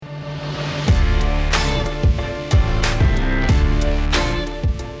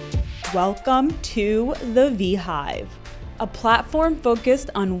Welcome to the V-Hive, a platform focused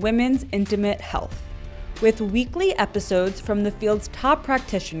on women's intimate health. With weekly episodes from the field's top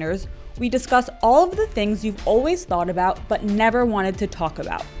practitioners, we discuss all of the things you've always thought about but never wanted to talk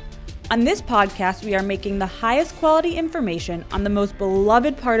about. On this podcast, we are making the highest quality information on the most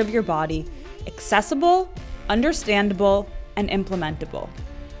beloved part of your body accessible, understandable, and implementable.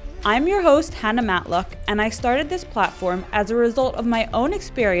 I'm your host, Hannah Matlock, and I started this platform as a result of my own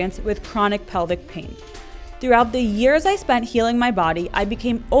experience with chronic pelvic pain. Throughout the years I spent healing my body, I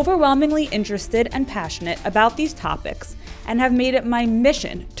became overwhelmingly interested and passionate about these topics and have made it my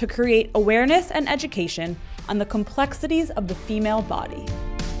mission to create awareness and education on the complexities of the female body.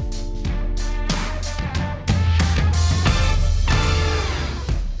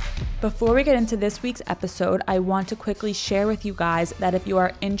 Before we get into this week's episode, I want to quickly share with you guys that if you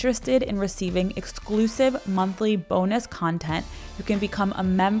are interested in receiving exclusive monthly bonus content, you can become a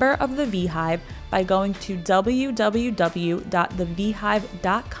member of the V-Hive by going to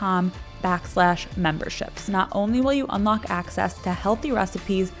www.thevihive.com/memberships. Not only will you unlock access to healthy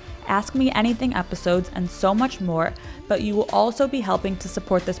recipes, Ask Me Anything episodes, and so much more, but you will also be helping to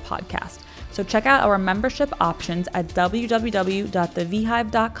support this podcast. So check out our membership options at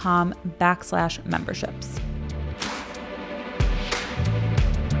www.thevihive.com/memberships.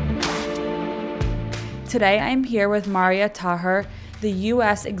 Today I'm here with Mariya Taher, the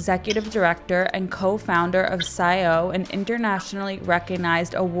U.S. Executive Director and co-founder of Sahiyo, an internationally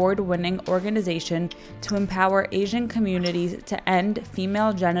recognized award-winning organization to empower Asian communities to end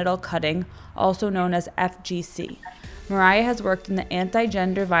female genital cutting, also known as FGC. Mariya has worked in the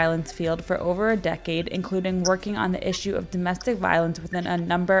anti-gender violence field for over a decade, including working on the issue of domestic violence within a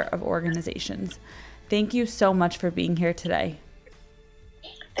number of organizations. Thank you so much for being here today.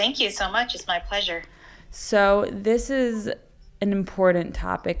 Thank you so much. It's my pleasure. So this is an important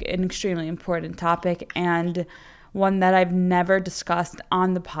topic, an extremely important topic, and one that I've never discussed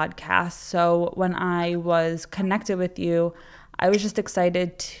on the podcast. So when I was connected with you, I was just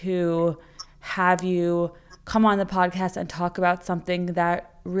excited to have you come on the podcast and talk about something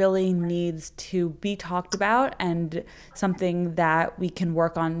that really needs to be talked about and something that we can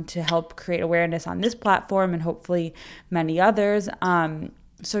work on to help create awareness on this platform and hopefully many others.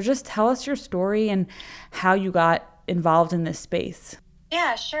 So just tell us your story and how you got involved in this space.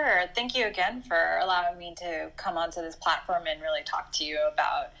 Yeah, sure. Thank you again for allowing me to come onto this platform and really talk to you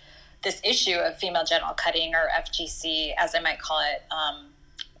about this issue of female genital cutting, or FGC, as I might call it,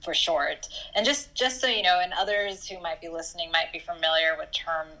 for short. And just so you know, and others who might be listening might be familiar with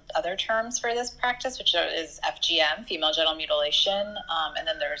other terms for this practice, which is FGM, female genital mutilation, and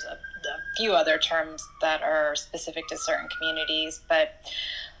then there's a few other terms that are specific to certain communities. But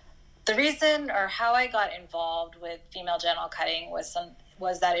the reason or how I got involved with female genital cutting was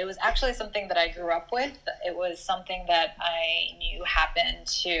that it was actually something that I grew up with. It was something that I knew happened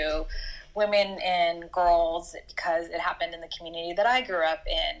to women and girls because it happened in the community that I grew up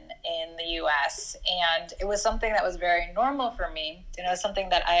in the U.S. And it was something that was very normal for me. You know, something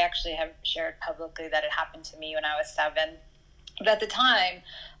that I actually have shared publicly that it happened to me when I was 7. But at the time,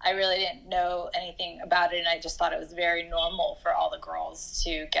 I really didn't know anything about it, and I just thought it was very normal for all the girls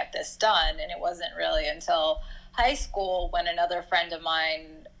to get this done. And it wasn't really until high school when another friend of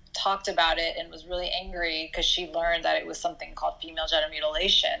mine talked about it and was really angry because she learned that it was something called female genital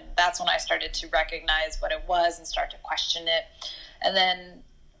mutilation. That's when I started to recognize what it was and start to question it. And then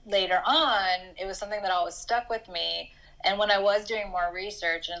later on, it was something that always stuck with me. And when I was doing more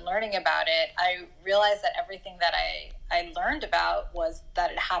research and learning about it, I realized that everything that I learned about was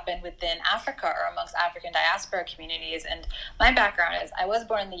that it happened within Africa or amongst African diaspora communities. And my background is I was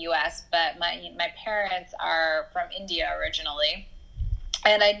born in the U.S., but my parents are from India originally.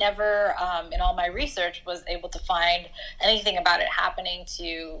 And I never, in all my research, was able to find anything about it happening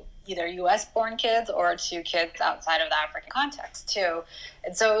to either U.S.-born kids or to kids outside of the African context, too.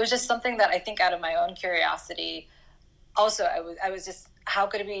 And so it was just something that I think out of my own curiosity. Also, I was just, how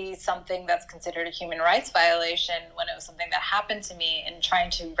could it be something that's considered a human rights violation when it was something that happened to me, and trying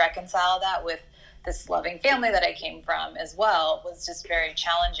to reconcile that with this loving family that I came from as well was just very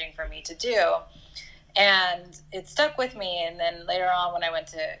challenging for me to do. And it stuck with me. And then later on, when I went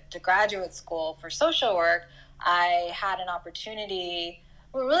to graduate school for social work, I had an opportunity.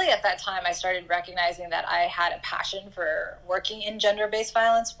 Well, really at that time, I started recognizing that I had a passion for working in gender-based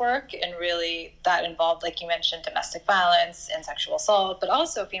violence work. And really that involved, like you mentioned, domestic violence and sexual assault, but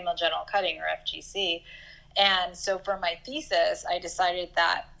also female genital cutting, or FGC. And so for my thesis, I decided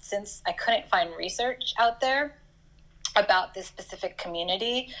that since I couldn't find research out there about this specific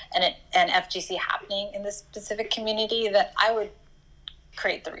community and FGC happening in this specific community, that I would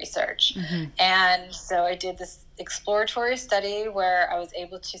create the research. And so I did this exploratory study where I was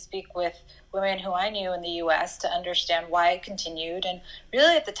able to speak with women who I knew in the US to understand why it continued. And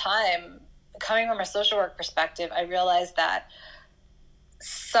really at the time, coming from a social work perspective, I realized that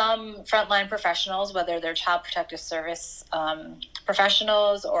some frontline professionals, whether they're child protective service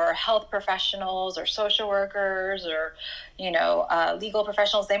professionals or health professionals or social workers or, legal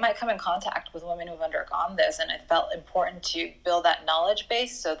professionals, they might come in contact with women who've undergone this. And it felt important to build that knowledge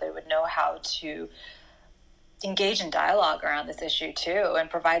base so they would know how to engage in dialogue around this issue too and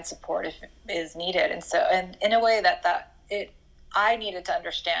provide support if it is needed. And so, and in a way I needed to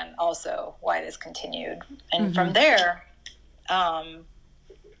understand also why this continued. And from there,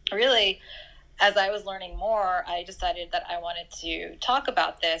 really, as I was learning more, I decided that I wanted to talk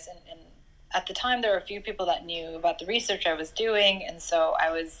about this. And at the time, there were a few people that knew about the research I was doing. And so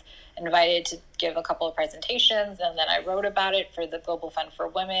I was invited to give a couple of presentations. And then I wrote about it for the Global Fund for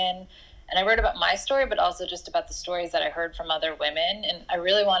Women. And I wrote about my story, but also just about the stories that I heard from other women. And I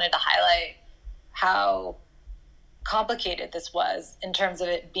really wanted to highlight how complicated this was in terms of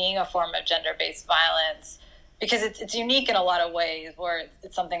it being a form of gender-based violence, because it's unique in a lot of ways, where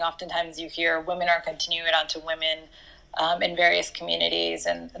it's something oftentimes you hear women are continuing it onto women in various communities.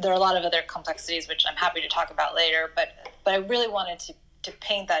 And there are a lot of other complexities, which I'm happy to talk about later. But I really wanted to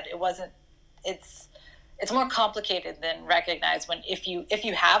paint that it's more complicated than recognized if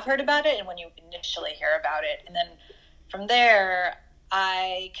you have heard about it and when you initially hear about it. And then from there,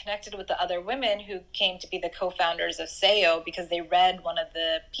 I connected with the other women who came to be the co-founders of Sahiyo because they read one of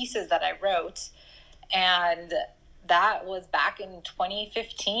the pieces that I wrote. And that was back in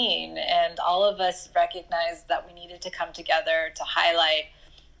 2015. And all of us recognized that we needed to come together to highlight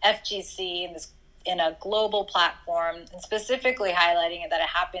FGC in a global platform, and specifically highlighting that it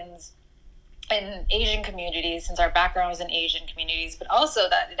happens in Asian communities, since our background was in Asian communities, but also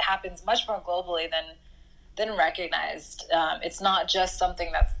that it happens much more globally than recognized. It's not just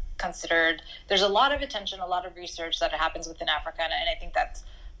something that's considered. There's a lot of attention, a lot of research that happens within Africa, and I think that's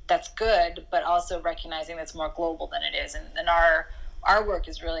good, but also recognizing that it's more global than it is. And our work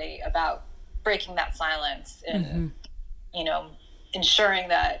is really about breaking that silence and, ensuring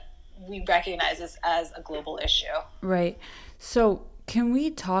that we recognize this as a global issue. Right. So can we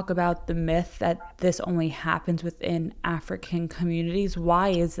talk about the myth that this only happens within African communities? Why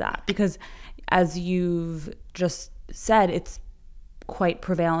is that? Because as you've just said, it's quite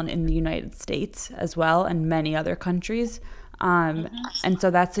prevalent in the United States as well and many other countries. And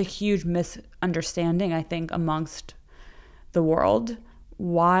so that's a huge misunderstanding, I think, amongst the world.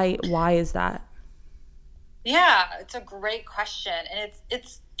 Why is that? Yeah, it's a great question. And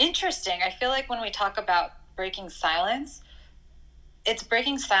it's interesting. I feel like when we talk about breaking silence, it's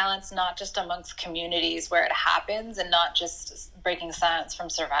breaking silence not just amongst communities where it happens and not just breaking silence from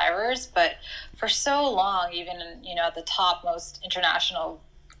survivors, but for so long, even in, at the top most international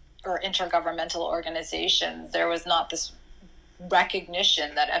or intergovernmental organizations, there was not this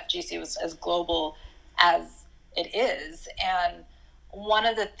recognition that FGC was as global as it is. And one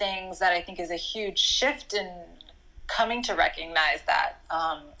of the things that I think is a huge shift in coming to recognize that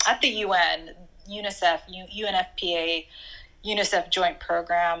at the UN, UNICEF, UNFPA, UNICEF joint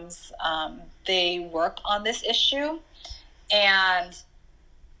programs, they work on this issue. And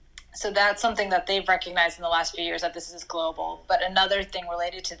so that's something that they've recognized in the last few years, that this is global. But another thing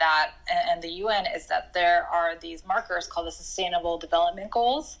related to that and the UN is that there are these markers called the Sustainable Development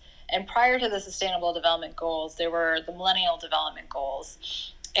Goals. And prior to the Sustainable Development Goals, there were the Millennial Development Goals.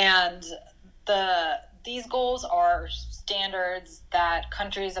 And these goals are standards that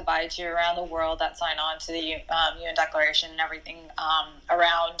countries abide to around the world that sign on to the UN Declaration and everything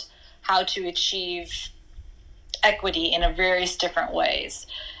around how to achieve equity in a various different ways.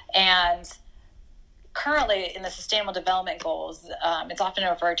 And currently in the Sustainable Development Goals, it's often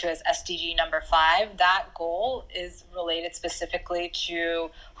referred to as SDG number 5. That goal is related specifically to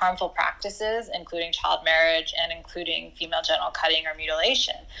harmful practices, including child marriage and including female genital cutting or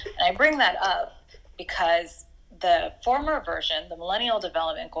mutilation. And I bring that up because the former version, the Millennial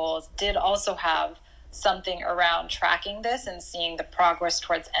Development Goals, did also have something around tracking this and seeing the progress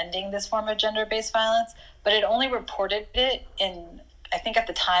towards ending this form of gender-based violence, but it only reported it in, I think at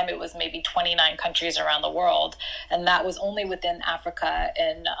the time it was maybe 29 countries around the world, and that was only within Africa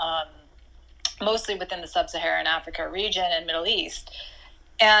and mostly within the sub-Saharan Africa region and Middle East.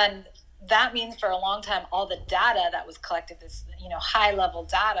 And that means for a long time, all the data that was collected, this high-level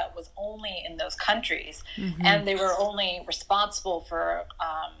data, was only in those countries, and they were only responsible for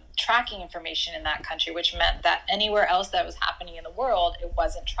tracking information in that country, which meant that anywhere else that was happening in the world, it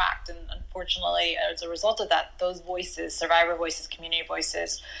wasn't tracked. And unfortunately, as a result of that, those voices, survivor voices, community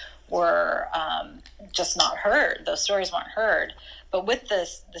voices, were just not heard. Those stories weren't heard. But with the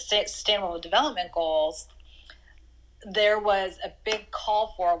Sustainable Development Goals, there was a big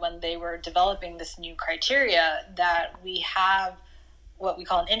call for, when they were developing this new criteria, that we have what we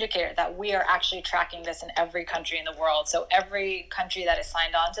call an indicator, that we are actually tracking this in every country in the world. So every country that is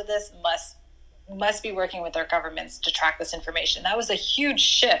signed on to this must be working with their governments to track this information. That was a huge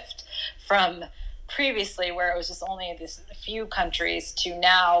shift from previously, where it was just only this few countries, to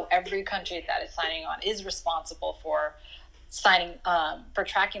now every country that is signing on is responsible for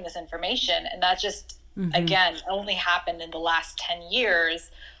tracking this information. And that just, again, only happened in the last 10 years.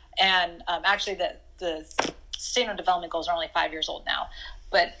 And actually the Sustainable Development Goals are only 5 years old now,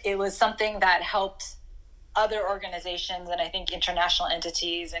 but it was something that helped other organizations, and I think international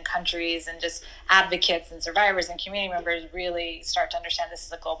entities and countries and just advocates and survivors and community members really start to understand this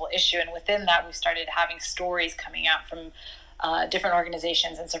is a global issue. And within that, we started having stories coming out from different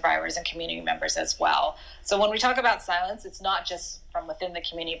organizations and survivors and community members as well. So when we talk about silence, it's not just from within the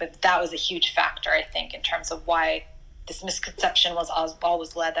community, but that was a huge factor, I think, in terms of why this misconception was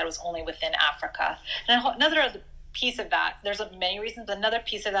always led that it was only within Africa. And another piece of that, there's many reasons, but another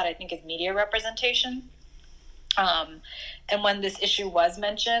piece of that, I think, is media representation. And when this issue was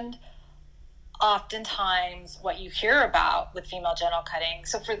mentioned, oftentimes what you hear about with female genital cutting,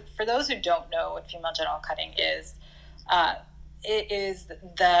 so for those who don't know what female genital cutting is,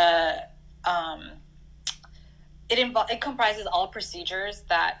 it comprises all procedures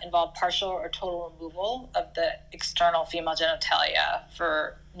that involve partial or total removal of the external female genitalia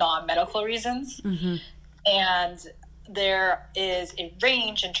for non-medical reasons. And there is a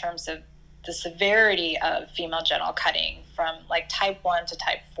range in terms of the severity of female genital cutting, from like type 1 to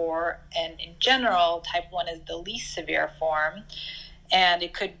type 4. And in general, type 1 is the least severe form. And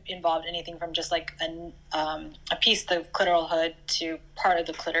it could involve anything from just like a piece of clitoral hood to part of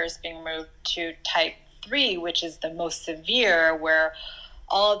the clitoris being removed, to type 3, which is the most severe, where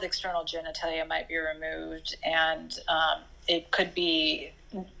all of the external genitalia might be removed. And it could be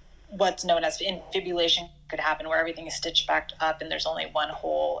what's known as infibulation could happen, where everything is stitched back up and there's only one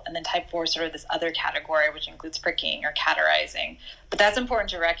hole. And then type 4 is sort of this other category, which includes pricking or cauterizing. But that's important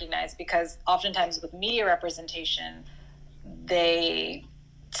to recognize, because oftentimes with media representation, they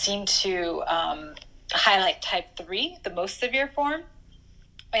seem to highlight type 3, the most severe form.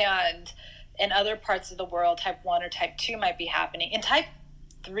 And in other parts of the world, type 1 or type 2 might be happening. And type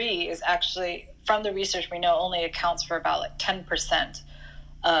 3 is actually, from the research we know, only accounts for about like 10%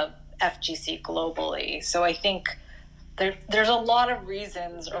 of FGC globally. So I think there's a lot of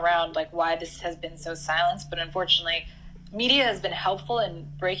reasons around like why this has been so silenced, but unfortunately media has been helpful in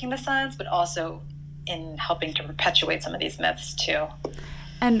breaking the silence, but also in helping to perpetuate some of these myths too.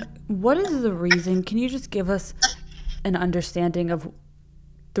 And what is the reason? Can you just give us an understanding of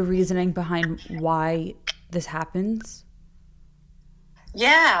the reasoning behind why this happens?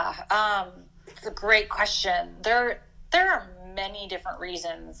 Yeah, it's a great question. There are many different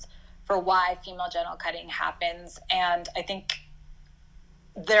reasons for why female genital cutting happens, and I think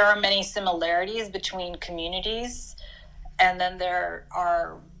there are many similarities between communities, and then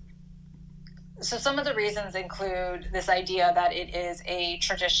so some of the reasons include this idea that it is a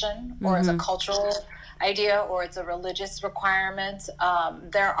tradition, or it's a cultural idea, or it's a religious requirement.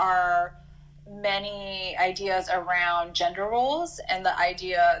 There are many ideas around gender roles and the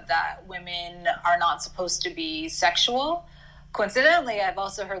idea that women are not supposed to be sexual. Coincidentally, I've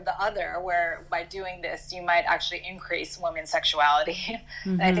also heard the other, where by doing this, you might actually increase women's sexuality.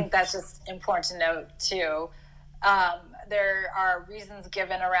 And I think that's just important to note too. There are reasons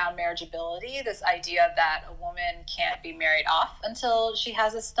given around marriageability, this idea that a woman can't be married off until she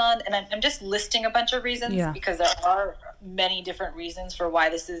has a son. And I'm just listing a bunch of reasons because there are many different reasons for why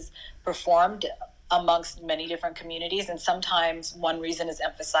this is performed amongst many different communities. And sometimes one reason is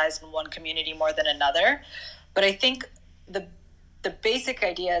emphasized in one community more than another. But I think the basic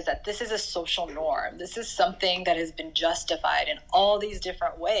idea is that this is a social norm. This is something that has been justified in all these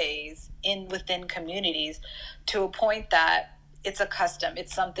different ways within communities, to a point that it's a custom.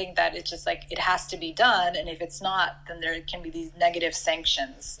 It's something that it's just like, it has to be done. And if it's not, then there can be these negative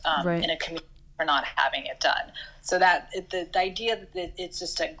sanctions in a community for not having it done. So that the idea that it's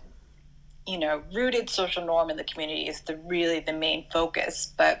just a rooted social norm in the community is really the main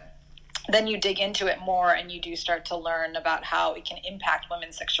focus. But then you dig into it more and you do start to learn about how it can impact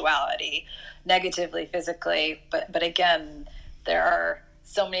women's sexuality negatively, physically. But again, there are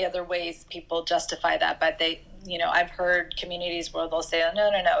so many other ways people justify that, but I've heard communities where they'll say,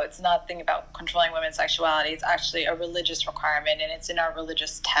 no, it's nothing about controlling women's sexuality. It's actually a religious requirement, and it's in our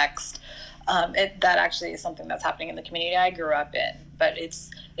religious text. That actually is something that's happening in the community I grew up in, but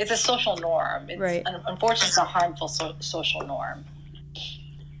it's a social norm. Right. Unfortunately, it's a harmful social norm.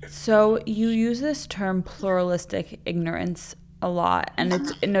 So you use this term pluralistic ignorance a lot, and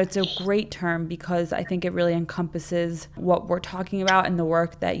it's a great term because I think it really encompasses what we're talking about and the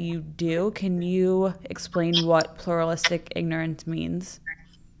work that you do. Can you explain what pluralistic ignorance means?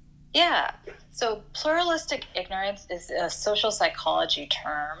 Yeah. So pluralistic ignorance is a social psychology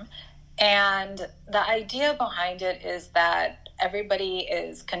term, and the idea behind it is that everybody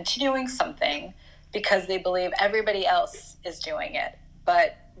is continuing something because they believe everybody else is doing it.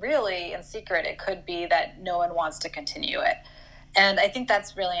 But really, in secret, it could be that no one wants to continue it. And I think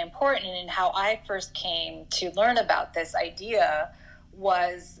that's really important. And how I first came to learn about this idea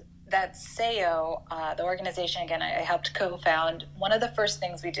was that Sahiyo, the organization, again, I helped co-found. One of the first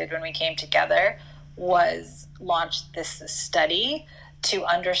things we did when we came together was launch this study to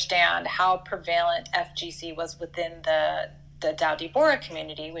understand how prevalent FGC was within the Dowdy Bora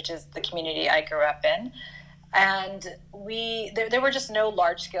community, which is the community I grew up in. And there were just no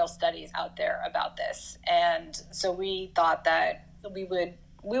large scale studies out there about this. And so we thought that we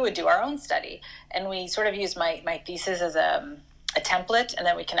would do our own study. And we sort of used my thesis as a template, and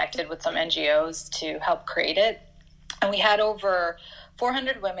then we connected with some NGOs to help create it. And we had over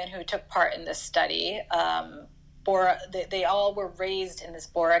 400 women who took part in this study. They all were raised in this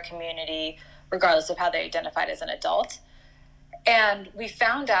Bora community, regardless of how they identified as an adult. And we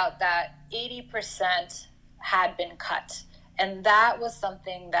found out that 80% had been cut. And that was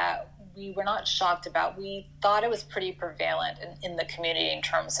something that we were not shocked about. We thought it was pretty prevalent in the community in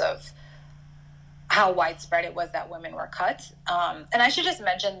terms of how widespread it was that women were cut. And I should just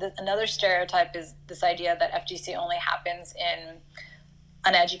mention that another stereotype is this idea that FGC only happens in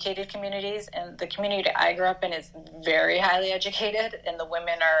uneducated communities. And the community I grew up in is very highly educated, and the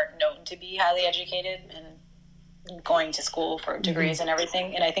women are known to be highly educated and going to school for degrees and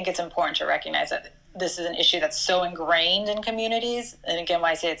everything. And I think it's important to recognize that this is an issue that's so ingrained in communities. And again,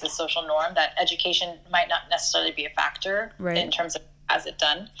 when I say it's a social norm, that education might not necessarily be a factor in terms of has it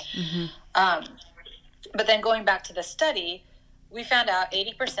done. But then going back to the study, we found out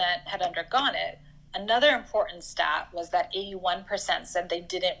 80% had undergone it. Another important stat was that 81% said they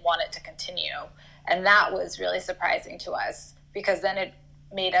didn't want it to continue. And that was really surprising to us, because then it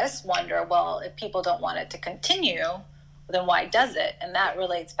made us wonder, well, if people don't want it to continue, then why does it? And that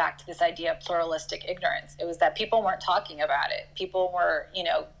relates back to this idea of pluralistic ignorance. It was that people weren't talking about it. People were,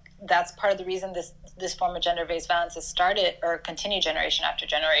 that's part of the reason this form of gender-based violence has started or continued generation after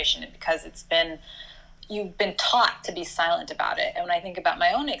generation, because you've been taught to be silent about it. And when I think about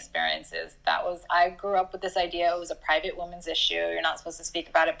my own experiences, I grew up with this idea it was a private women's issue. You're not supposed to speak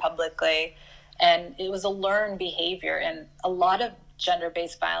about it publicly. And it was a learned behavior. And a lot of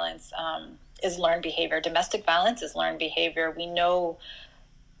gender-based violence is learned behavior. Domestic violence is learned behavior. We know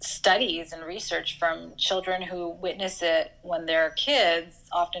studies and research from children who witness it when they're kids,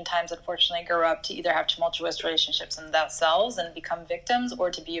 oftentimes, unfortunately, grow up to either have tumultuous relationships in themselves and become victims, or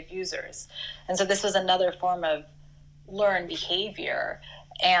to be abusers. And so this was another form of learned behavior.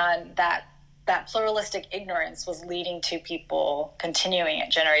 And that pluralistic ignorance was leading to people continuing it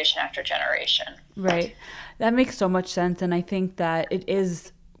generation after generation. Right. That makes so much sense. And I think that it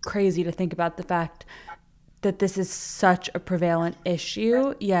is crazy to think about the fact that this is such a prevalent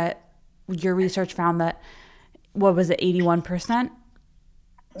issue, yet your research found that, what was it, 81%?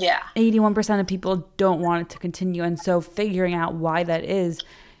 Yeah. 81% of people don't want it to continue. And so figuring out why that is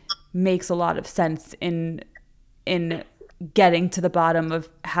makes a lot of sense in getting to the bottom of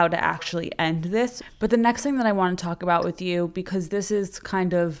how to actually end this. But the next thing that I want to talk about with you, because this is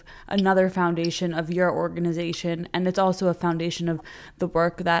kind of another foundation of your organization, and it's also a foundation of the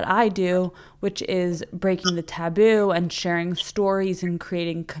work that I do, which is breaking the taboo and sharing stories and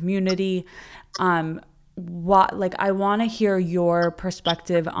creating community. I want to hear your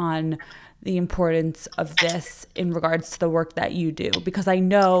perspective on the importance of this in regards to the work that you do, because I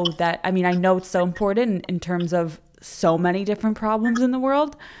know it's so important in terms of so many different problems in the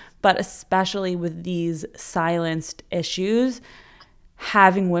world, but especially with these silenced issues,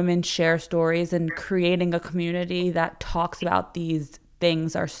 having women share stories and creating a community that talks about these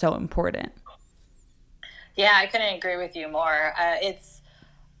things are so important. Yeah, I couldn't agree with you more.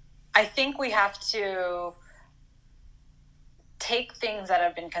 I think we have to take things that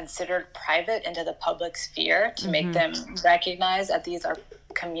have been considered private into the public sphere to make them recognize that these are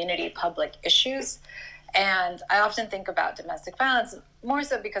community public issues. And I often think about domestic violence more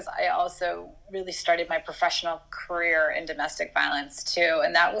so because I also really started my professional career in domestic violence too.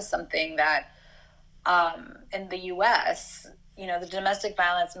 And that was something that in the US, the domestic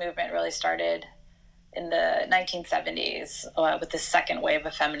violence movement really started in the 1970s with the second wave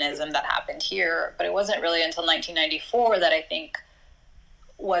of feminism that happened here. But it wasn't really until 1994 that I think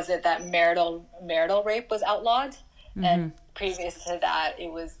that marital rape was outlawed. Mm-hmm. And previous to that,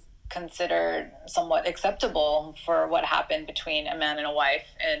 it was considered somewhat acceptable for what happened between a man and a wife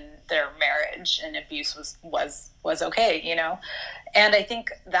in their marriage, and abuse was okay, And I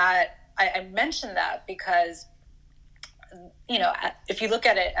think that I mentioned that because, if you look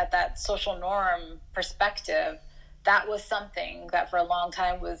at it at that social norm perspective, that was something that for a long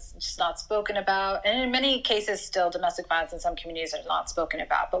time was just not spoken about. And in many cases, still domestic violence in some communities are not spoken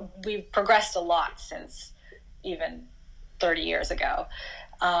about. But we've progressed a lot since even 30 years ago.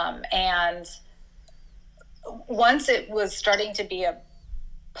 And once it was starting to be a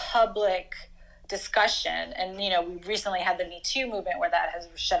public discussion, and we recently had the Me Too movement where that has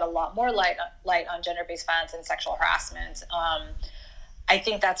shed a lot more light on gender-based violence and sexual harassment. I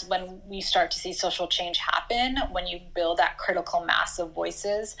think that's when we start to see social change happen, when you build that critical mass of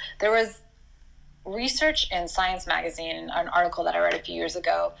voices. There was research in Science magazine, an article that I read a few years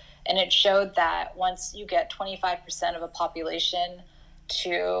ago, and it showed that once you get 25% of a population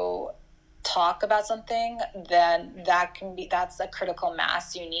to talk about something, then that's a critical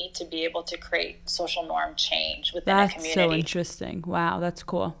mass you need to be able to create social norm change within a community. That's so interesting. Wow, that's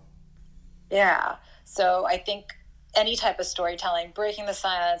cool. Yeah. So I think any type of storytelling, breaking the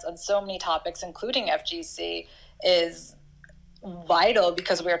silence on so many topics, including FGC, is vital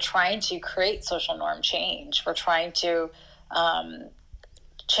because we're trying to create social norm change. We're trying to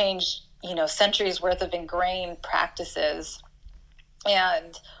change, centuries worth of ingrained practices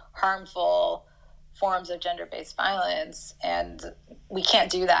and harmful forms of gender-based violence. And we can't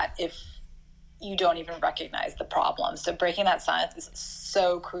do that if you don't even recognize the problem. So breaking that silence is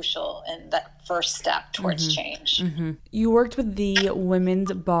so crucial in that first step towards change. Mm-hmm. You worked with the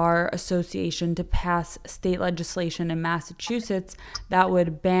Women's Bar Association to pass state legislation in Massachusetts that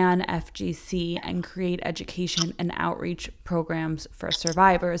would ban FGC and create education and outreach programs for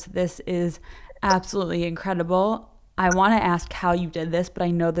survivors. This is absolutely incredible. I want to ask how you did this, but I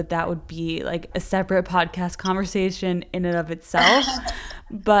know that would be like a separate podcast conversation in and of itself.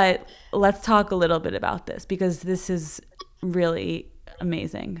 But let's talk a little bit about this because this is really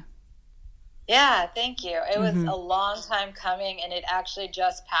amazing. Yeah, thank you. It was a long time coming, and it actually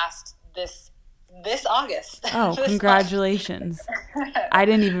just passed this August. Oh, congratulations. I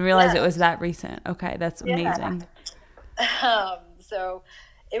didn't even realize it was that recent. Okay, that's amazing. So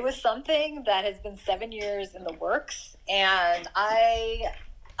it was something that has been 7 years in the works, and I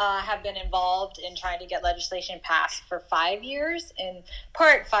have been involved in trying to get legislation passed for 5 years, in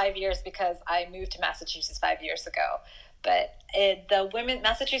part 5 years because I moved to Massachusetts 5 years ago. But the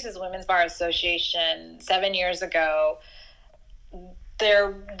Massachusetts Women's Bar Association 7 years ago,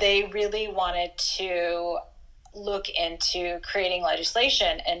 they really wanted to look into creating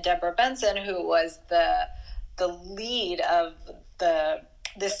legislation, and Deborah Benson, who was the lead of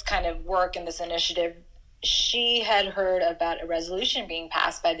this kind of work and this initiative, she had heard about a resolution being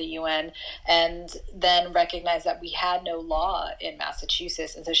passed by the UN and then recognized that we had no law in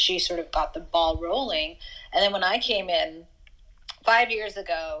Massachusetts. And so she sort of got the ball rolling. And then when I came in 5 years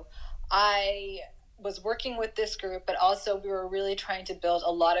ago, I was working with this group, but also we were really trying to build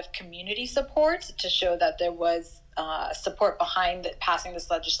a lot of community support to show that there was support behind passing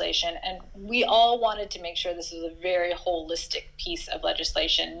this legislation. And we all wanted to make sure this was a very holistic piece of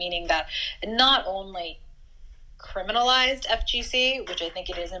legislation, meaning that it not only criminalized FGC, which I think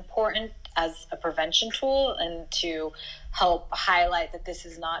it is important as a prevention tool and to help highlight that this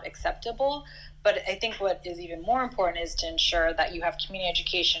is not acceptable. But I think what is even more important is to ensure that you have community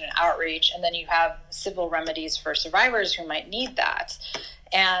education and outreach, and then you have civil remedies for survivors who might need that.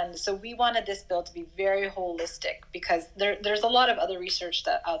 And so we wanted this bill to be very holistic because there's a lot of other research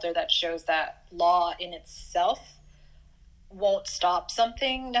out there that shows that law in itself won't stop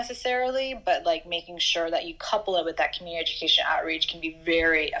something necessarily, but like making sure that you couple it with that community education outreach can be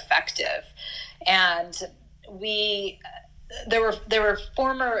very effective. And there were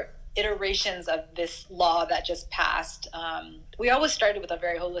former iterations of this law that just passed. We always started with a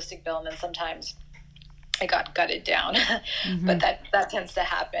very holistic bill, and then sometimes it got gutted down. But that tends to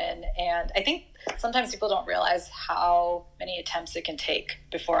happen. And I think sometimes people don't realize how many attempts it can take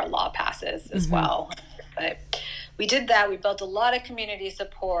before a law passes as well. But we did that. We built a lot of community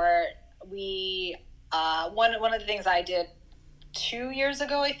support. We one of the things I did 2 years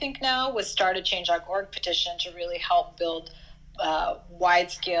ago, I think now, was start a Change.org petition to really help build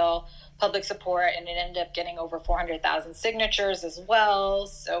wide-scale public support, and it ended up getting over 400,000 signatures as well.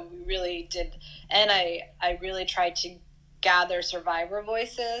 So we really did, and I really tried to gather survivor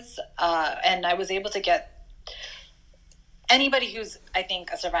voices, and I was able to get anybody who's, I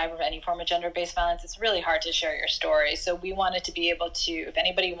think, a survivor of any form of gender-based violence. It's really hard to share your story. So we wanted to be able to, if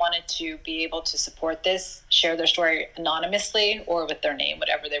anybody wanted to be able to support this, share their story anonymously or with their name,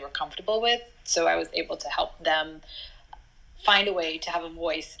 whatever they were comfortable with. So I was able to help them find a way to have a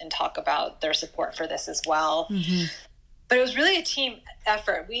voice and talk about their support for this as well. Mm-hmm. But it was really a team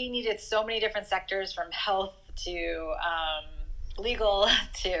effort. We needed so many different sectors, from health to legal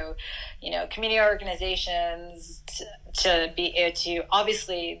to, community organizations, to be able to,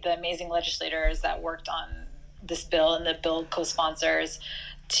 obviously, the amazing legislators that worked on this bill and the bill co-sponsors,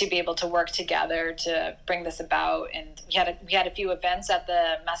 to be able to work together to bring this about. And we had a few events at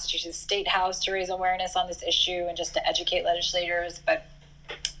the Massachusetts State House to raise awareness on this issue and just to educate legislators. But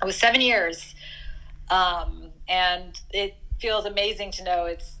it was 7 years, and it feels amazing to know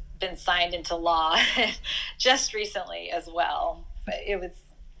it's been signed into law just recently as well. But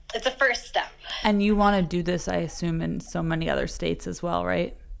it's a first step. And you want to do this, I assume, in so many other states as well,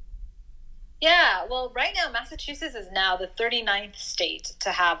 right? Yeah, well, right now, Massachusetts is now the 39th state to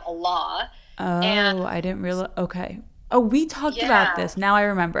have a law. Oh, and I didn't realize. Okay. Oh, we talked about this. Now I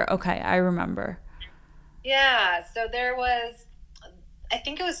remember. Okay, I remember. Yeah, so there was, I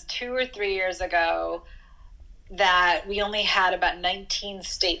think it was 2 or 3 years ago, that we only had about 19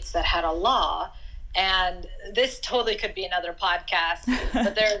 states that had a law. And this totally could be another podcast,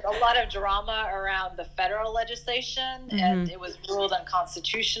 but there's a lot of drama around the federal legislation, mm-hmm. and it was ruled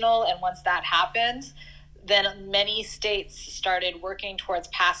unconstitutional. And once that happened, then many states started working towards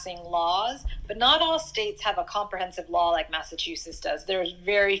passing laws, but not all states have a comprehensive law like Massachusetts does. There's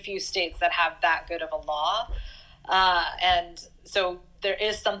very few states that have that good of a law. And so there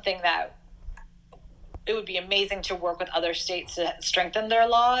is something that it would be amazing to work with other states to strengthen their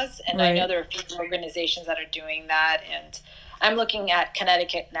laws. And right. I know there are a few organizations that are doing that. And I'm looking at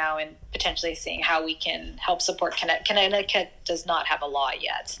Connecticut now and potentially seeing how we can help support Connecticut. Connecticut does not have a law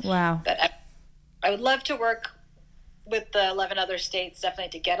yet. Wow. But I would love to work with the 11 other states,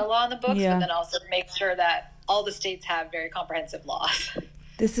 definitely, to get a law in the books, yeah. but then also make sure that all the states have very comprehensive laws.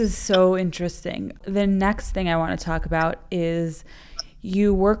 This is so interesting. The next thing I want to talk about is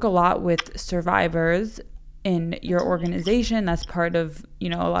you work a lot with survivors in your organization. That's part of, a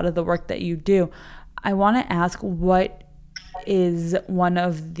lot of the work that you do. I want to ask, what is one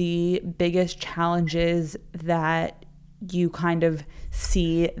of the biggest challenges that you kind of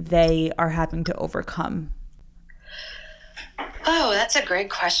see they are having to overcome? Oh, that's a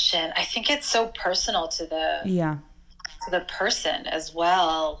great question. I think it's so personal to the person as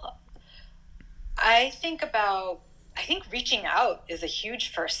well. I think reaching out is a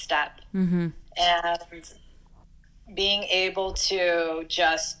huge first step. Mm-hmm. And being able to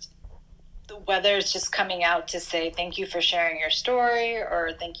just, whether it's just coming out to say thank you for sharing your story,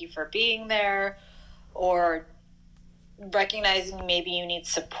 or thank you for being there, or recognizing maybe you need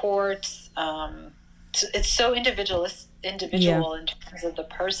support. It's so individual in terms of the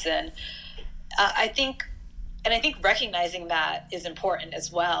person. I think recognizing that is important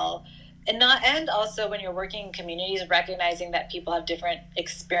as well. And also when you're working in communities, recognizing that people have different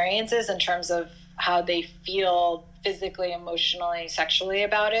experiences in terms of how they feel physically, emotionally, sexually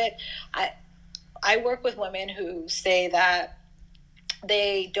about it. I work with women who say that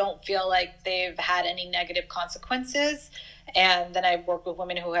they don't feel like they've had any negative consequences. And then I work with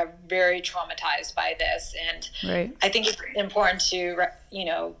women who are very traumatized by this. And right. I think it's important to,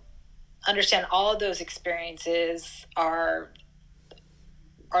 understand all of those experiences are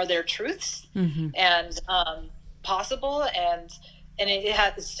their truths, mm-hmm. and possible, and it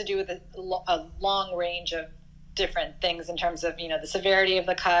has to do with a long range of different things in terms of the severity of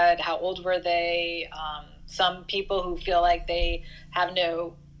the cut, how old were they. Some people who feel like they have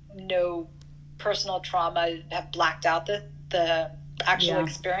no personal trauma have blacked out the actual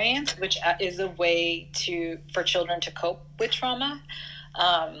experience, which is a way for children to cope with trauma.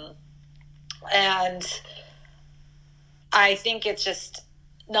 And I think it's just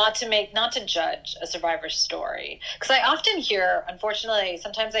not to judge a survivor's story. Because I often hear, unfortunately,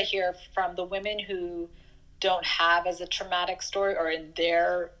 sometimes I hear from the women who don't have as a traumatic story, or in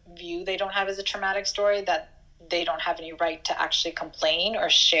their view, they don't have as a traumatic story, that they don't have any right to actually complain or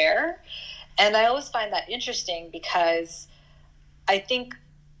share. And I always find that interesting, because I think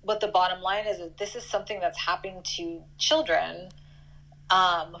what the bottom line is that this is something that's happening to children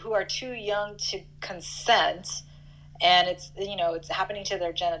who are too young to consent. and it's happening to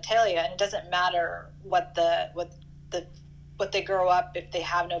their genitalia, and it doesn't matter what they grow up, if they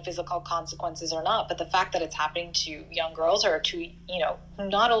have no physical consequences or not. But the fact that it's happening to young girls or to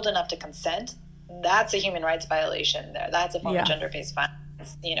not old enough to consent, that's a human rights violation there. That's a form of gender-based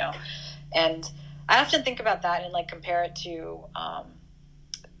violence, and I often think about that and compare it to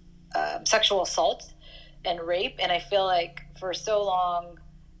sexual assault and rape. And I feel like for so long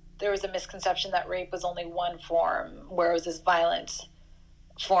there was a misconception that rape was only one form, where it was this violent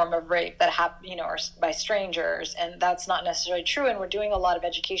form of rape that happened, or by strangers, and that's not necessarily true. And we're doing a lot of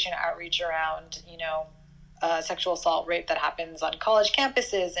education outreach around, sexual assault, rape that happens on college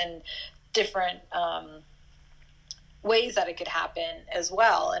campuses and different ways that it could happen as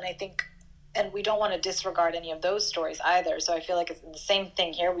well. And I think, and we don't want to disregard any of those stories either. So I feel like it's the same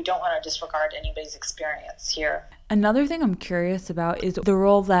thing here. We don't want to disregard anybody's experience here. Another thing I'm curious about is the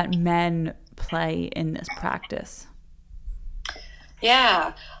role that men play in this practice.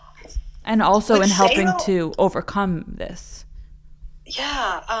 Yeah. And also in helping to overcome this.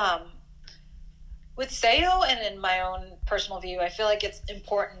 Yeah. With Sahiyo, and in my own personal view, I feel like it's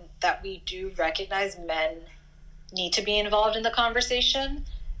important that we do recognize men need to be involved in the conversation.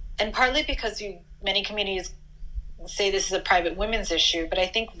 And partly because many communities say this is a private women's issue, but I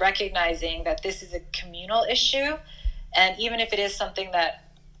think recognizing that this is a communal issue, and even if it is something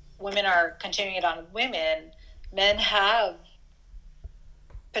that women are continuing it on women, men have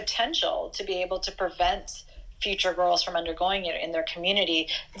potential to be able to prevent future girls from undergoing it in their community.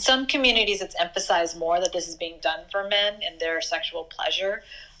 In some communities, it's emphasized more that this is being done for men and their sexual pleasure.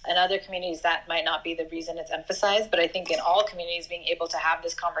 In other communities, that might not be the reason it's emphasized. But I think in all communities, being able to have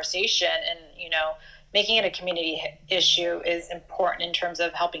this conversation and, making it a community issue is important in terms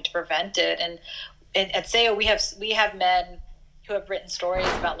of helping to prevent it. And at Sahiyo, we have men who have written stories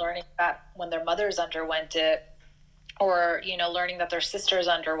about learning that when their mothers underwent it, or learning that their sisters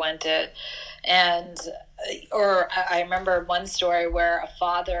underwent it. And or I remember one story where a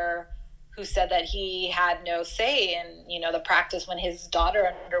father who said that he had no say in the practice when his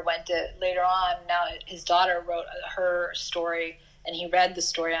daughter underwent it later on. Now his daughter wrote her story, and he read the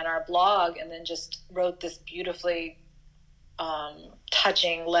story on our blog, and then just wrote this beautifully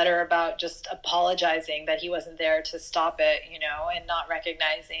touching letter about just apologizing that he wasn't there to stop it, and not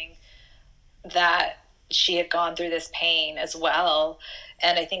recognizing that she had gone through this pain as well.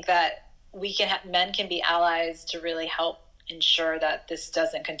 And I think that men can be allies to really help ensure that this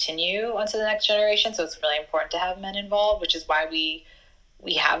doesn't continue onto the next generation. So it's really important to have men involved, which is why we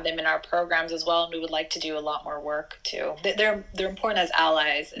have them in our programs as well. And we would like to do a lot more work too. They're important as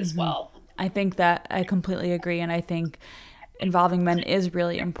allies as well. I think that I completely agree. And I think involving men is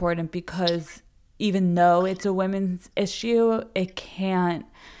really important, because even though it's a women's issue,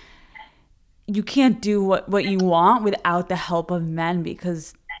 you can't do what you want without the help of men,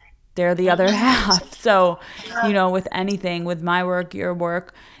 because they're the other half. So, with anything, with my work, your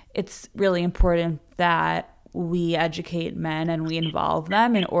work, it's really important that we educate men and we involve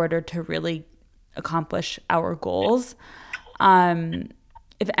them in order to really accomplish our goals.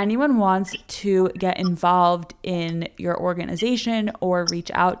 If anyone wants to get involved in your organization or reach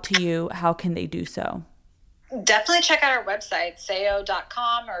out to you, how can they do so? Definitely check out our website,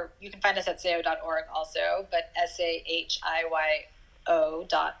 sahiyo.com, or you can find us at sahiyo.org also, but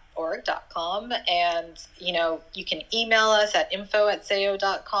sahiyo.org.com. And, you can email us at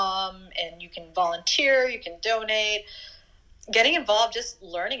info@sahiyo.com, and you can volunteer, you can donate. Getting involved, just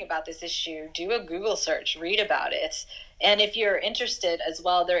learning about this issue, do a Google search, read about it. And if you're interested as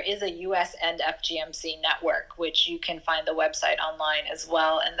well, there is a US and FGMC network, which you can find the website online as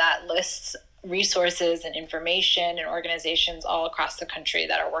well. And that lists resources and information and organizations all across the country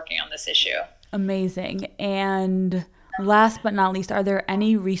that are working on this issue. Amazing. And last but not least, are there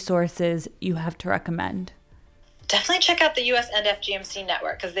any resources you have to recommend? Definitely check out the US and FGMC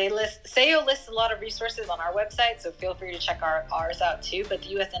network, because Sahiyo lists a lot of resources on our website, so feel free to check ours out too, but the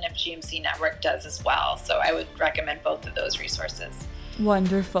US and FGMC network does as well. So I would recommend both of those resources.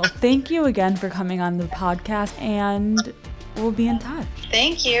 Wonderful. Thank you again for coming on the podcast, and we'll be in touch.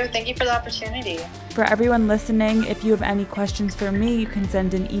 Thank you. Thank you for the opportunity. For everyone listening, if you have any questions for me, you can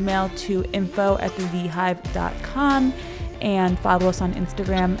send an email to info@thevihive.com and follow us on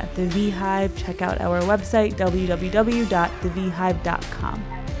Instagram at The Vihive. Check out our website, www.thevihive.com.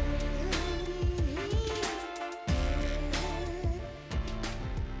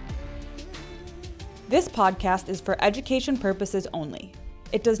 This podcast is for education purposes only.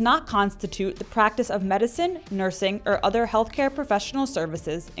 It does not constitute the practice of medicine, nursing, or other healthcare professional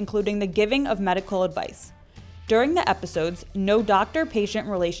services, including the giving of medical advice. During the episodes, no doctor-patient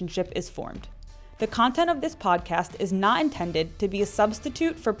relationship is formed. The content of this podcast is not intended to be a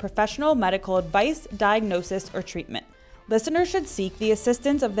substitute for professional medical advice, diagnosis, or treatment. Listeners should seek the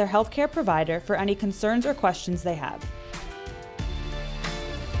assistance of their healthcare provider for any concerns or questions they have.